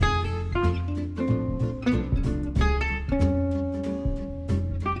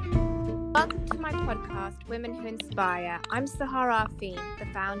podcast, Women Who Inspire. I'm Sahara Afeen, the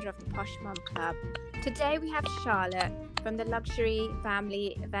founder of the Posh Mom Club. Today we have Charlotte from the Luxury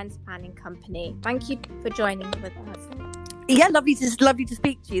Family Events Planning Company. Thank you for joining with us. Yeah, lovely to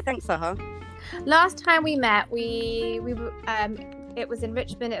speak to you. Thanks, Sahar. Last time we met, it was in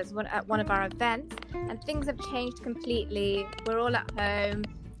Richmond. It was at one of our events, and things have changed completely. We're all at home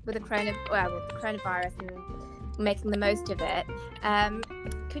with the coronavirus and making the most of it.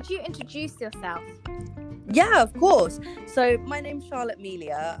 Could you introduce yourself? Yeah, of course. So my name's Charlotte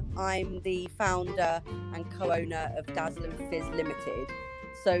Melia. I'm the founder and co-owner of Dazzle and Fizz Limited.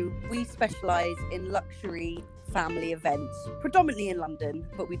 So we specialise in luxury family events, predominantly in London,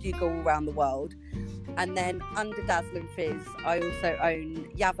 but we do go all around the world. And then under Dazzle and Fizz, I also own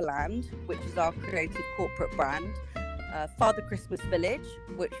Yavaland, which is our creative corporate brand. Father Christmas Village,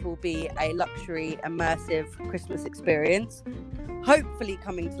 which will be a luxury immersive Christmas experience, hopefully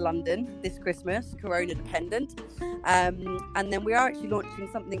coming to London this Christmas, corona dependent. And then we are actually launching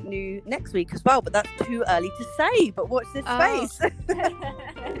something new next week as well, but that's too early to say, but watch this space.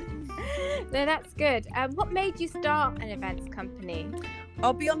 No, that's good. What made you start an events company?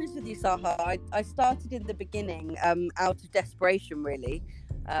 I'll be honest with you, Saha, I started in the beginning out of desperation, really.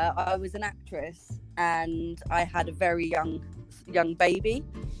 I was an actress and I had a very young baby,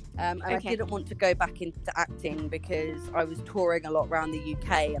 and I didn't want to go back into acting because I was touring a lot around the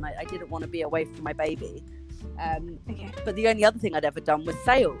UK and I didn't want to be away from my baby. But the only other thing I'd ever done was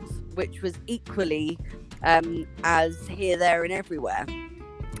sales, which was equally as here, there and everywhere,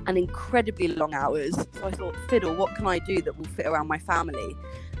 and incredibly long hours. So I thought, fiddle, what can I do that will fit around my family?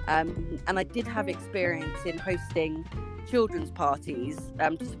 And I did have experience in hosting children's parties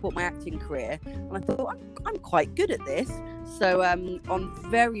to support my acting career, and I thought I'm quite good at this. So on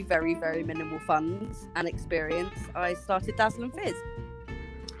very, very, very minimal funds and experience, I started Dazzle and Fizz.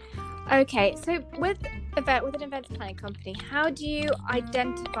 Okay, so with an events planning company, how do you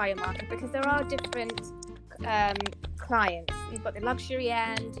identify your market? Because there are different clients. You've got the luxury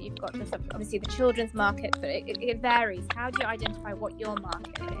end, you've got obviously the children's market, but it varies. How do you identify what your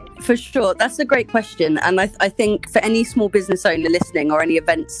market is? For sure, that's a great question, and I think for any small business owner listening or any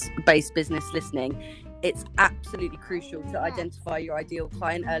events-based business listening, it's absolutely crucial to identify your ideal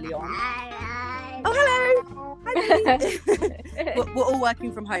client early on. Oh, hello! Hi, we're all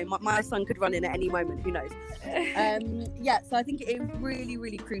working from home. My son could run in at any moment, who knows? So I think it is really,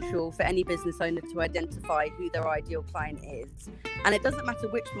 really crucial for any business owner to identify who their ideal client is. And it doesn't matter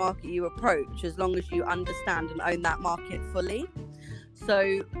which market you approach, as long as you understand and own that market fully.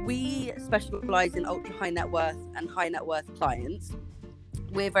 So we specialise in ultra high net worth and high net worth clients.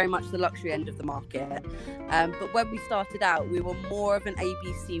 We're very much the luxury end of the market. But when we started out, we were more of an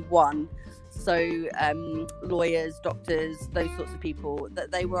ABC one. So lawyers, doctors, those sorts of people,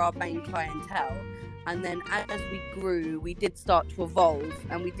 that they were our main clientele. And then as we grew, we did start to evolve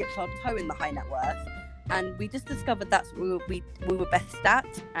and we dipped our toe in the high net worth. And we just discovered that's what we were best at.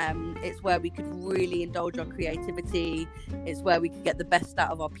 It's where we could really indulge our creativity. It's where we could get the best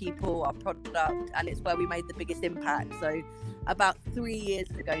out of our people, our product, and it's where we made the biggest impact. So about 3 years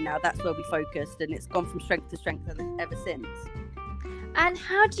ago now, that's where we focused, and it's gone from strength to strength ever since. And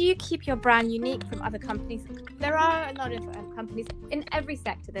how do you keep your brand unique from other companies? There are a lot of companies in every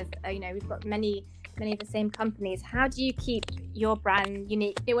sector. There's, we've got many of the same companies. How do you keep your brand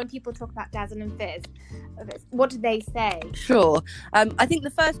unique? When people talk about Dazzle and Fizz, what do they say? Sure. I think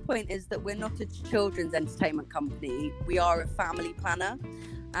the first point is that we're not a children's entertainment company. We are a family planner.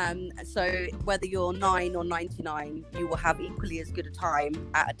 So whether you're 9 or 99, you will have equally as good a time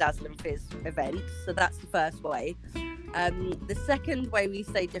at a Dazzle and Fizz event. So that's the first way. The second way we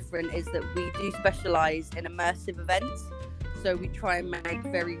stay different is that we do specialise in immersive events. So we try and make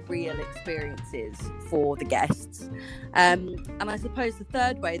very real experiences for the guests. And I suppose the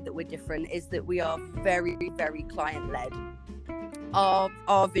third way that we're different is that we are very, very client-led.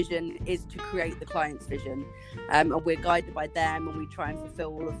 Our vision is to create the client's vision, and we're guided by them, and we try and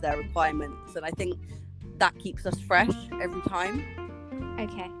fulfill all of their requirements. And I think that keeps us fresh every time.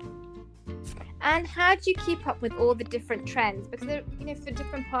 Okay. And how do you keep up with all the different trends? Because for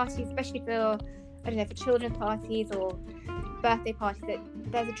different parties, especially for children's parties or birthday parties,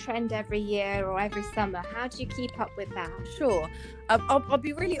 there's a trend every year or every summer. How do you keep up with that? Sure. I'll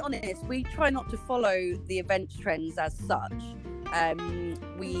be really honest. We try not to follow the event trends as such.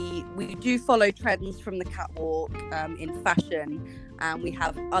 We do follow trends from the catwalk in fashion, and we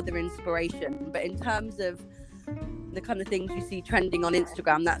have other inspiration. But in terms of the kind of things you see trending on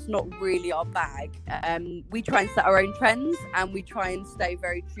Instagram, that's not really our bag. We try and set our own trends, and we try and stay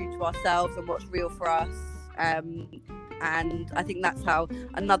very true to ourselves and what's real for us. And I think that's how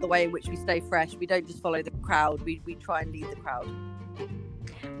another way in which we stay fresh. We don't just follow the crowd, we try and lead the crowd.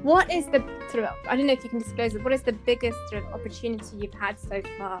 What is the sort of, I don't know if you can disclose it, what is the biggest sort of opportunity you've had so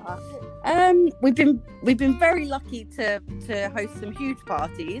far? We've been very lucky to host some huge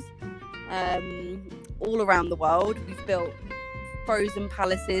parties all around the world. We've built frozen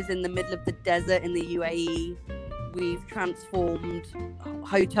palaces in the middle of the desert in the UAE. We've transformed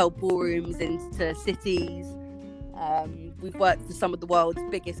hotel ballrooms into cities. We've worked for some of the world's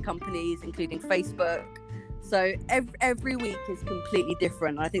biggest companies, including Facebook. So every week is completely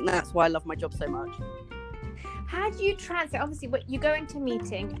different. I think that's why I love my job so much. How do you translate? Obviously, you go into a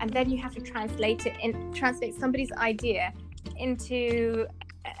meeting and then you have to translate somebody's idea into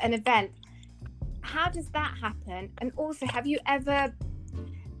an event. How does that happen? And also, have you ever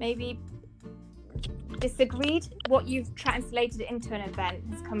maybe disagreed? What you've translated into an event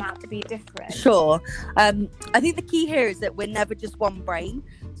has come out to be different? Sure. I think the key here is that we're never just one brain.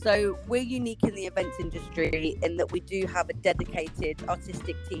 So we're unique in the events industry in that we do have a dedicated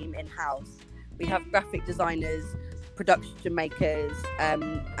artistic team in-house. We have graphic designers, production makers,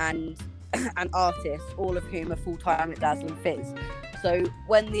 and artists, all of whom are full-time at Dazzling Fizz. So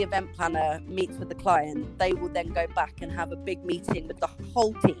when the event planner meets with the client, they will then go back and have a big meeting with the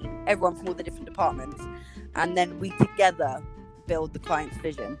whole team, everyone from all the different departments, and then we together build the client's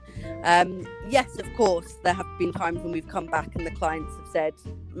vision. Yes, of course, there have been times when we've come back and the clients have said,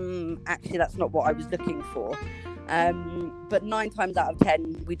 actually, that's not what I was looking for. But 9 times out of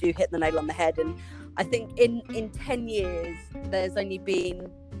 10, we do hit the nail on the head. And I think in 10 years, there's only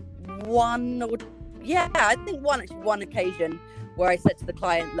been one occasion where I said to the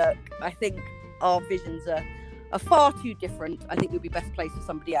client, look, I think our visions are far too different. I think we'd be best placed for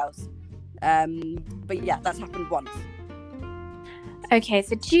somebody else. But yeah, that's happened once. Okay,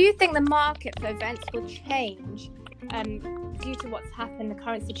 so do you think the market for events will change due to what's happened, the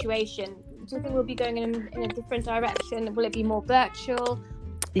current situation? Do you think we'll be going in a different direction? Will it be more virtual?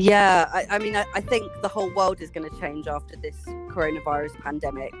 Yeah, I think the whole world is going to change after this coronavirus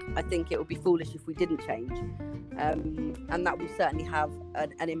pandemic. I think it would be foolish if we didn't change. And that will certainly have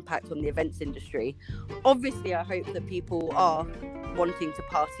an impact on the events industry. Obviously, I hope that people are wanting to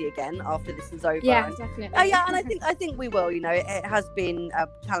party again after this is over. Yeah, definitely. Yeah, and I think we will. It has been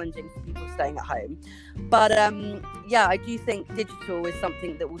challenging for people staying at home, but yeah, I do think digital is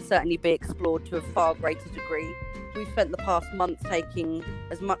something that will certainly be explored to a far greater degree. We've spent the past month taking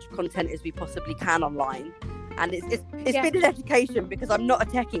as much content as we possibly can online, and it's been an education because I'm not a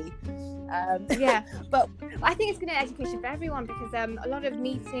techie. But I think it's been an education for everyone because a lot of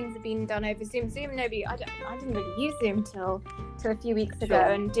meetings have been done over Zoom. I didn't really use Zoom till a few weeks ago,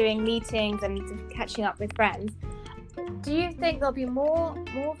 and doing meetings and catching up with friends. Do you think there'll be more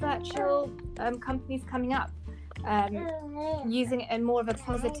virtual companies coming up, using it in more of a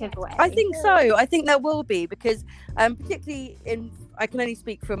positive way? I think so. I think there will be because particularly I can only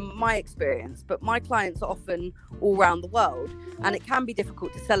speak from my experience, but my clients are often all around the world, and it can be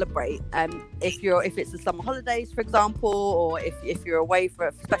difficult to celebrate if it's the summer holidays, for example, or if you're away for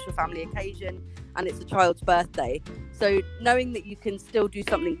a special family occasion and it's a child's birthday. So knowing that you can still do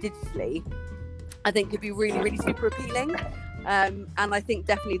something digitally, I think could be really, really super appealing. And I think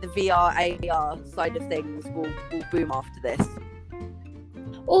definitely the VR, AR side of things will boom after this.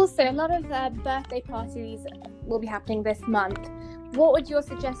 Also, a lot of birthday parties will be happening this month. What would your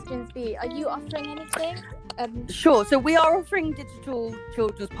suggestions be? Are you offering anything? Sure. So we are offering digital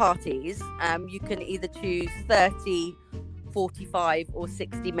children's parties. You can either choose 30, 45 or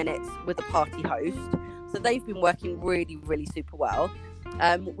 60 minutes with a party host. So they've been working really, really super well.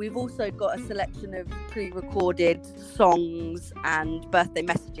 We've also got a selection of pre-recorded songs and birthday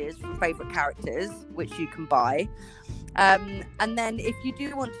messages from favourite characters, which you can buy. And then if you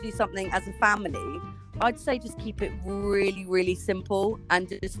do want to do something as a family, I'd say just keep it really, really simple and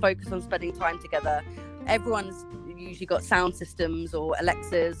just focus on spending time together. Everyone's usually got sound systems or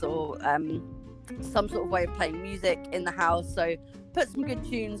Alexas or some sort of way of playing music in the house. So put some good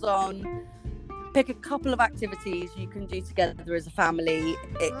tunes on. Pick a couple of activities you can do together as a family.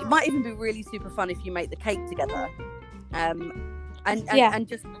 It might even be really super fun if you make the cake together. And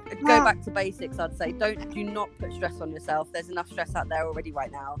just go back to basics. I'd say do not put stress on yourself. There's enough stress out there already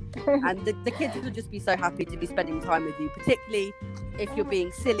right now, and the kids will just be so happy to be spending time with you, particularly if you're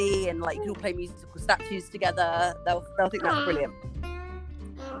being silly and like you can all play musical statues together. They'll think that's brilliant.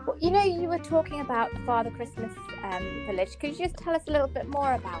 Well, you were talking about Father Christmas Village. Could you just tell us a little bit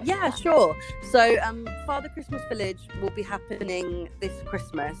more about that? Sure. So Father Christmas Village will be happening this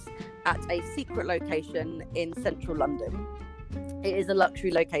Christmas at a secret location in central London. It is a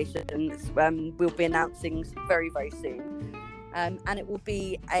luxury location. We'll be announcing very, very soon. And it will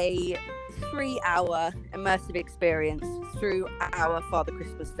be a 3-hour immersive experience through our Father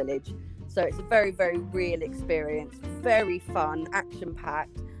Christmas village. So it's a very, very real experience, very fun,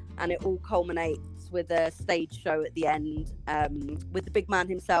 action-packed, and it all culminates with a stage show at the end with the big man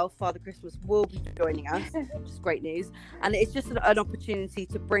himself. Father Christmas will be joining us, which is great news. And it's just an opportunity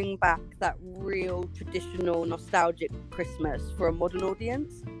to bring back that real, traditional, nostalgic Christmas for a modern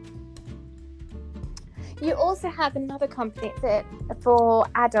audience. You also have another company for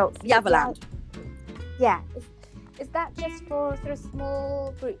adults. Yavaland. Yeah. Is that just for sort of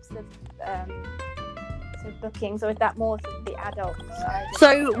small groups of sort of bookings, or is that more sort of the adult side?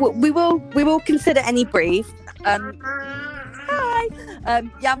 So we will consider any brief. Hi.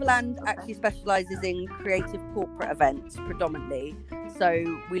 Yavaland actually specialises in creative corporate events predominantly.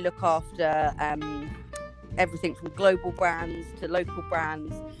 So we look after everything from global brands to local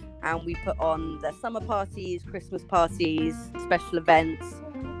brands. And we put on their summer parties, Christmas parties, special events,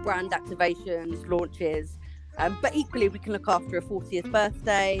 brand activations, launches. But equally, we can look after a 40th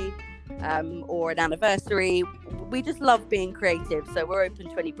birthday or an anniversary. We just love being creative, so we're open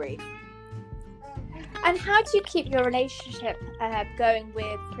to any brief. And how do you keep your relationship going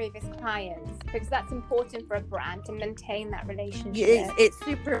with previous clients? Because that's important for a brand to maintain that relationship. It's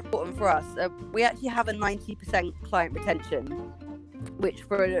super important for us. We actually have a 90% client retention, which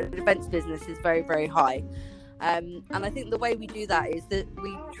for an events business is very, very high. And I think the way we do that is that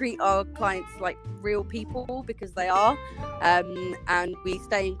we treat our clients like real people, because they are, and we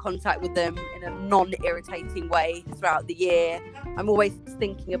stay in contact with them in a non-irritating way throughout the year. I'm always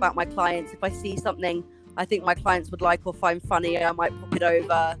thinking about my clients. If I see something I think my clients would like or find funny, I might pop it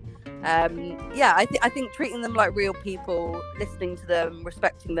over. I think treating them like real people, listening to them,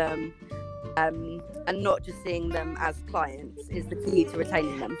 respecting them, and not just seeing them as clients is the key to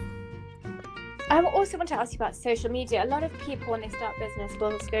retaining them. I also want to ask you about social media. A lot of people, when they start business,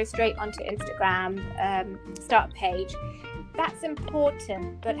 will go straight onto Instagram, start a page. That's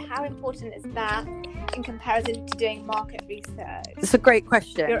important, but how important is that in comparison to doing market research? It's a great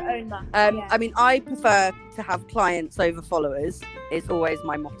question. Your own market. I mean, I prefer to have clients over followers. Is always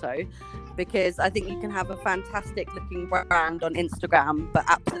my motto, because I think you can have a fantastic looking brand on Instagram, but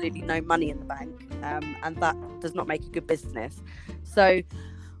absolutely no money in the bank, and that does not make a good business. So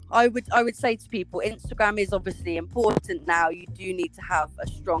I would say to people, Instagram is obviously important now. You do need to have a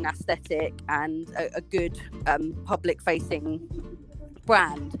strong aesthetic and a good public-facing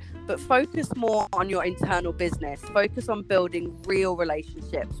brand, but focus more on your internal business. Focus on building real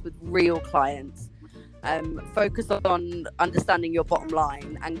relationships with real clients. Focus on understanding your bottom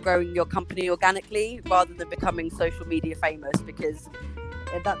line and growing your company organically rather than becoming social media famous, because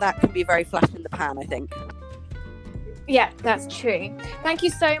that can be very flash in the pan, I think. Yeah, that's true. Thank you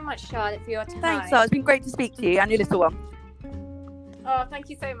so much, Charlotte, for your time. Thanks, Sarah. It's been great to speak to you and your little one. Oh, thank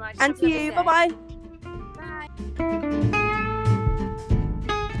you so much. And to you. Bye-bye.